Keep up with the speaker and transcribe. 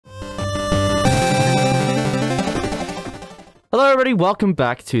Hello everybody, welcome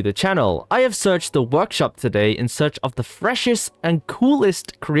back to the channel. I have searched the workshop today in search of the freshest and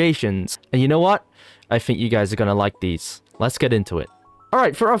coolest creations. And you know what? I think you guys are gonna like these. Let's get into it.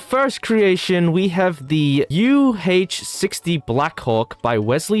 Alright, for our first creation, we have the UH-60 Blackhawk by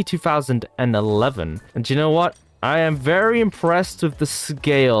Wesley 2011. And you know what? I am very impressed with the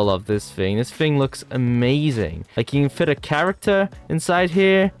scale of this thing. This thing looks amazing. Like, you can fit a character inside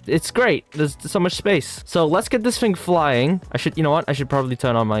here. It's great. There's so much space. So let's get this thing flying. You know what? I should probably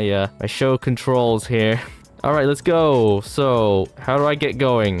turn on my my show controls here. All right, let's go. So how do I get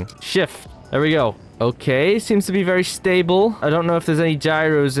going? Shift. There we go. Okay, seems to be very stable. I don't know if there's any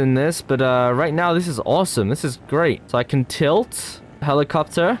gyros in this, but right now this is awesome. This is great. So I can tilt.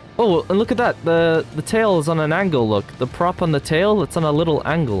 Helicopter. Oh, and look at that. The tail is on an angle. Look, the prop on the tail, it's on a little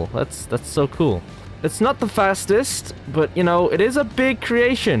angle. That's so cool. It's not the fastest, but you know, it is a big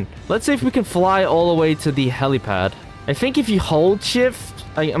creation. Let's see if we can fly all the way to the helipad. I think if you hold shift,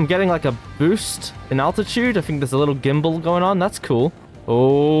 I'm getting like a boost in altitude. I think there's a little gimbal going on. That's cool.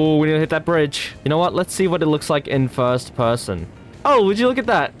 Oh, we need to hit that bridge. You know what? Let's see what it looks like in first person. Oh, would you look at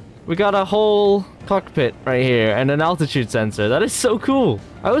that? We got a whole cockpit right here and an altitude sensor. That is so cool.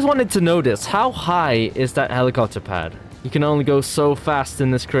 I always wanted to know this. How high is that helicopter pad? You can only go so fast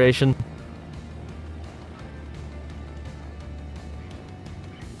in this creation.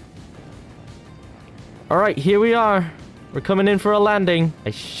 Alright, here we are. We're coming in for a landing.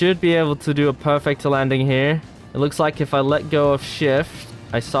 I should be able to do a perfect landing here. It looks like if I let go of shift,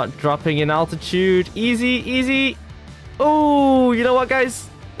 I start dropping in altitude. Easy, easy. Oh, you know what, guys?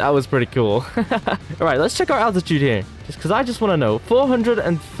 That was pretty cool. Alright, let's check our altitude here. Just because I just want to know.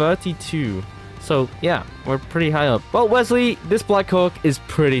 432. So, yeah, we're pretty high up. Well, Wesley, this Blackhawk is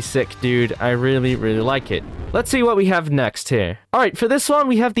pretty sick, dude. I really, really like it. Let's see what we have next here. Alright, for this one,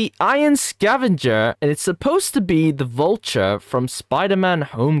 we have the Iron Scavenger, and it's supposed to be the Vulture from Spider-Man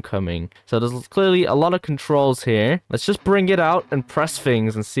Homecoming. So there's clearly a lot of controls here. Let's just bring it out and press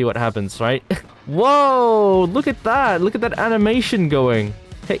things and see what happens, right? Whoa, look at that. Look at that animation going.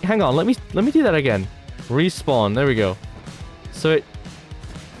 Hey, hang on. Let me do that again. Respawn. There we go. So it...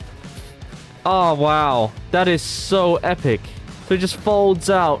 Oh, wow. That is so epic. So it just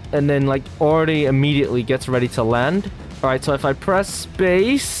folds out and then, like, already immediately gets ready to land. Alright, so if I press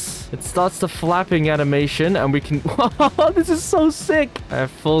space, it starts the flapping animation and we can... Wow, this is so sick. I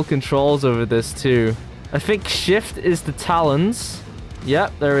have full controls over this, too. I think shift is the talons.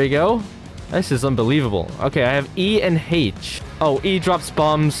 Yep, there we go. This is unbelievable. Okay, I have E and H. Oh, E drops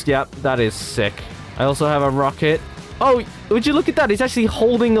bombs. Yep, that is sick. I also have a rocket. Oh, would you look at that? He's actually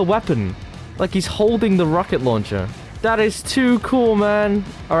holding a weapon. Like he's holding the rocket launcher. That is too cool, man.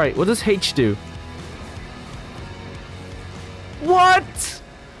 All right, what does H do? What?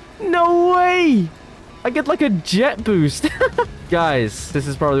 No way. I get like a jet boost. Guys, this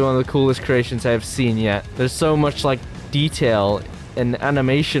is probably one of the coolest creations I've seen yet. There's so much like detail and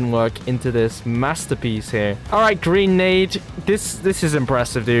animation work into this masterpiece here. All right, green nade. This is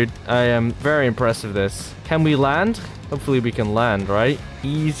impressive, dude. I am very impressed with this. Can we land? Hopefully we can land, right?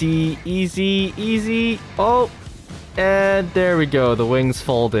 Easy, easy, easy. Oh, and there we go. The wings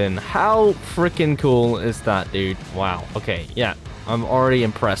fold in. How freaking cool is that, dude? Wow. Okay, yeah. I'm already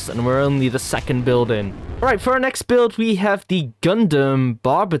impressed, and we're only the second build in. Alright, for our next build, we have the Gundam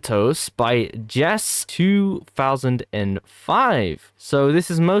Barbatos by Jess 2005. So this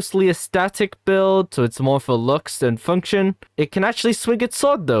is mostly a static build, so it's more for looks than function. It can actually swing its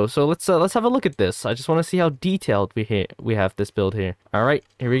sword, though, so let's have a look at this. I just want to see how detailed we have this build here. Alright,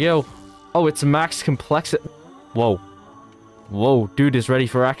 here we go. Oh, it's max complexity. Whoa. Whoa, dude is ready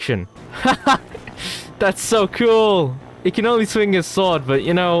for action. That's so cool. It can only swing his sword, but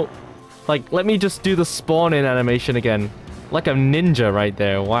you know, like, let me just do the spawn in animation again. Like a ninja right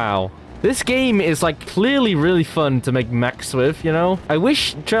there. Wow. This game is like clearly really fun to make mechs with, you know? I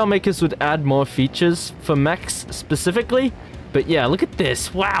wish Trailmakers would add more features for mechs specifically. But yeah, look at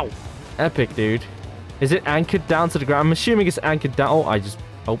this. Wow. Epic, dude. Is it anchored down to the ground? I'm assuming it's anchored down.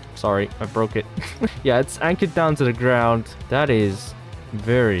 Oh, sorry. I broke it. Yeah, it's anchored down to the ground. That is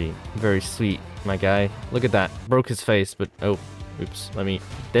very, very sweet, my guy. Look at that. Broke his face, but oh, oops.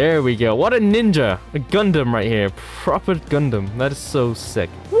 There we go. What a ninja. A Gundam right here. Proper Gundam. That is so sick.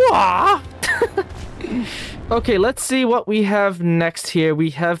 Wah! Okay, let's see what we have next here.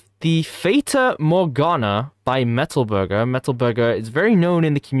 We have the Fata Morgana by Metalburger. Metalburger is very known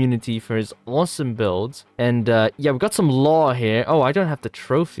in the community for his awesome builds. And yeah, we've got some lore here. Oh, I don't have the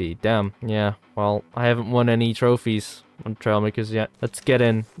trophy. Damn. Yeah, well, I haven't won any trophies on Trailmakers yet. Let's get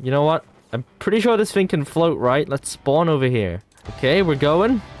in. You know what? I'm pretty sure this thing can float, right? Let's spawn over here. Okay, we're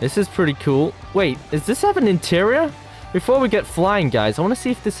going. This is pretty cool. Wait, does this have an interior? before we get flying, guys, I want to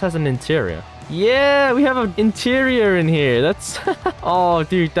see if this has an interior. Yeah, we have an interior in here. That's... oh,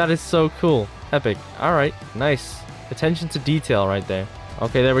 dude, that is so cool. Epic. All right, nice. Attention to detail right there.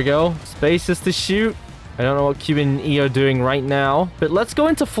 Okay, there we go. Spaces to shoot. I don't know what Q and E are doing right now, but let's go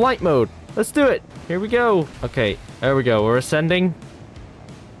into flight mode. Let's do it. Here we go. Okay, there we go. We're ascending.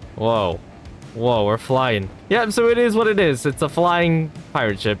 Whoa. Whoa, we're flying. Yep, so it is what it is. It's a flying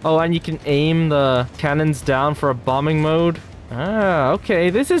pirate ship. Oh, and you can aim the cannons down for a bombing mode. Ah, okay.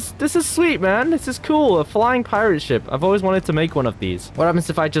 This is sweet, man. This is cool. A flying pirate ship. I've always wanted to make one of these. What happens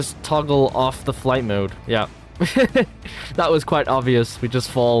if I just toggle off the flight mode? Yeah. That was quite obvious. We just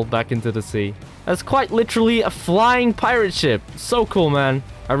fall back into the sea. That's quite literally a flying pirate ship. So cool, man.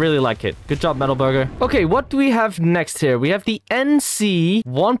 I really like it. Good job, Metalburger. Okay, what do we have next here? We have the NC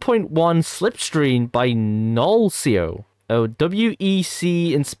 1.1 Slipstream by Nolcio. Oh,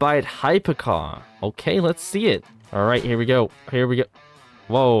 WEC inspired hypercar. Okay, let's see it. All right, here we go. Here we go.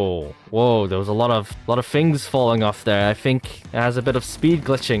 Whoa, whoa, there was a lot of things falling off there. I think it has a bit of speed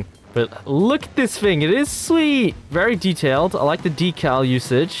glitching. But look at this thing. It is sweet. Very detailed. I like the decal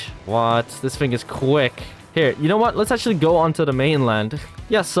usage. What? This thing is quick. Here, you know what? Let's actually go onto the mainland.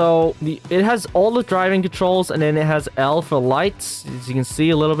 Yeah, so it has all the driving controls, and then it has L for lights, as you can see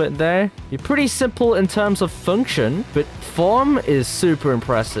a little bit there. It's pretty simple in terms of function, but form is super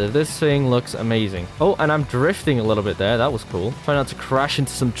impressive. This thing looks amazing. Oh, and I'm drifting a little bit there. That was cool. Try not to crash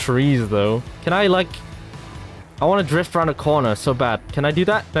into some trees, though. Can I, like... I want to drift around a corner so bad. Can I do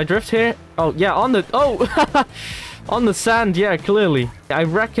that? Can I drift here? Oh, yeah, on the... Oh! On the sand, yeah, clearly. I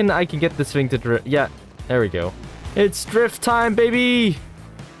reckon I can get this thing to drift. Yeah, there we go. It's drift time, baby!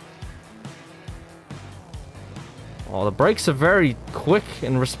 Oh, the brakes are very quick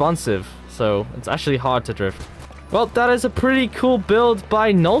and responsive, so it's actually hard to drift. Well, that is a pretty cool build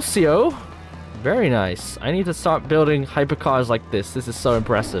by Nolcio. Very nice. I need to start building hypercars like this. This is so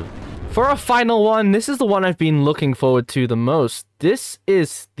impressive. For our final one, this is the one I've been looking forward to the most. This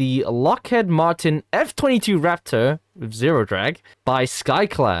is the Lockheed Martin F22 Raptor with zero drag by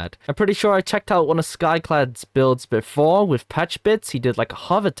Skyclad. I'm pretty sure I checked out one of Skyclad's builds before with patch bits. He did like a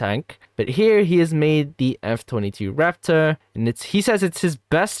hover tank, but here he has made the F22 Raptor, and he says it's his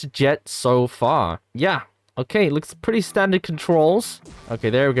best jet so far. Yeah. Okay, looks pretty standard controls. Okay,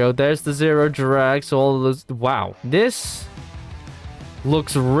 there we go. There's the zero drag. So all of those. Wow. This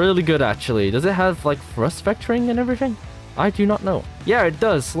looks really good, actually. Does it have, like, thrust vectoring and everything? I do not know. Yeah, it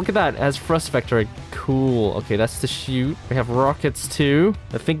does. Look at that. It has thrust vectoring. Cool. Okay, that's the chute. We have rockets, too.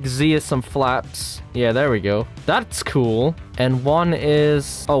 I think Z is some flaps. Yeah, there we go. That's cool. And one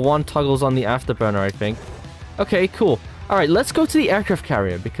is... Oh, one toggles on the afterburner, I think. Okay, cool. All right, let's go to the aircraft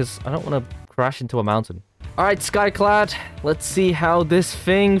carrier, because I don't want to crash into a mountain. All right, Skyclad. Let's see how this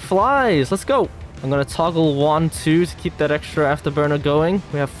thing flies. Let's go. I'm going to toggle 1, 2 to keep that extra afterburner going.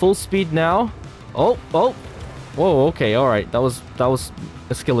 We have full speed now. Oh, oh. Whoa, okay, all right. That was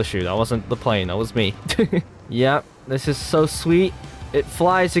a skill issue. That wasn't the plane. That was me. Yeah, this is so sweet. It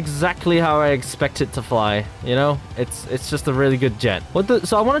flies exactly how I expect it to fly, you know? It's just a really good jet.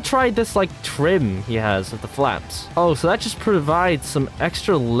 So I want to try this, like, trim he has with the flaps. Oh, so that just provides some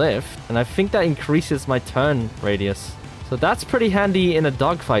extra lift, and I think that increases my turn radius. So that's pretty handy in a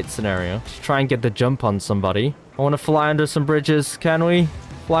dogfight scenario. Just try and get the jump on somebody. I want to fly under some bridges. Can we?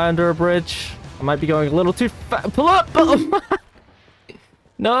 Fly under a bridge. I might be going a little too fast. Pull up!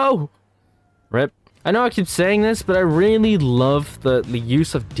 No! Rip. I know I keep saying this, but I really love the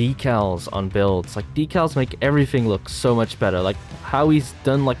use of decals on builds. Like, decals make everything look so much better. Like, how he's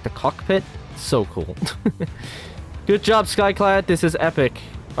done, like, the cockpit. So cool. Good job, Skyclad. This is epic.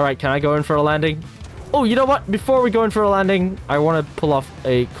 Alright, can I go in for a landing? Oh, you know what? Before we go in for a landing, I want to pull off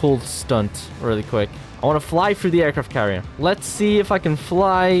a cool stunt really quick. I want to fly through the aircraft carrier. Let's see if I can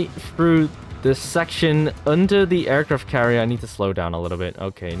fly through this section under the aircraft carrier. I need to slow down a little bit.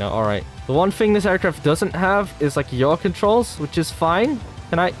 Okay, no, all right. The one thing this aircraft doesn't have is like yaw controls, which is fine.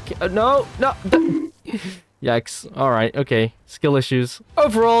 Can I? No. Yikes. All right. Okay. Skill issues.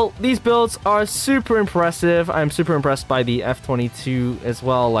 Overall, these builds are super impressive. I'm super impressed by the F22 as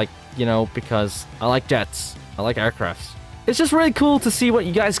well. Like, you know, because I like jets. I like aircrafts. It's just really cool to see what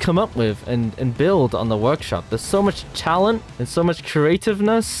you guys come up with and build on the workshop. There's so much talent and so much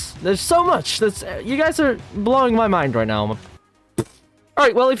creativeness. There's so much. You guys are blowing my mind right now.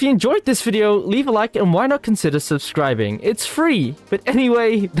 Alright, well, if you enjoyed this video, leave a like and why not consider subscribing? It's free. But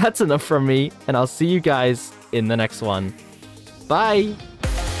anyway, that's enough from me, and I'll see you guys in the next one. Bye!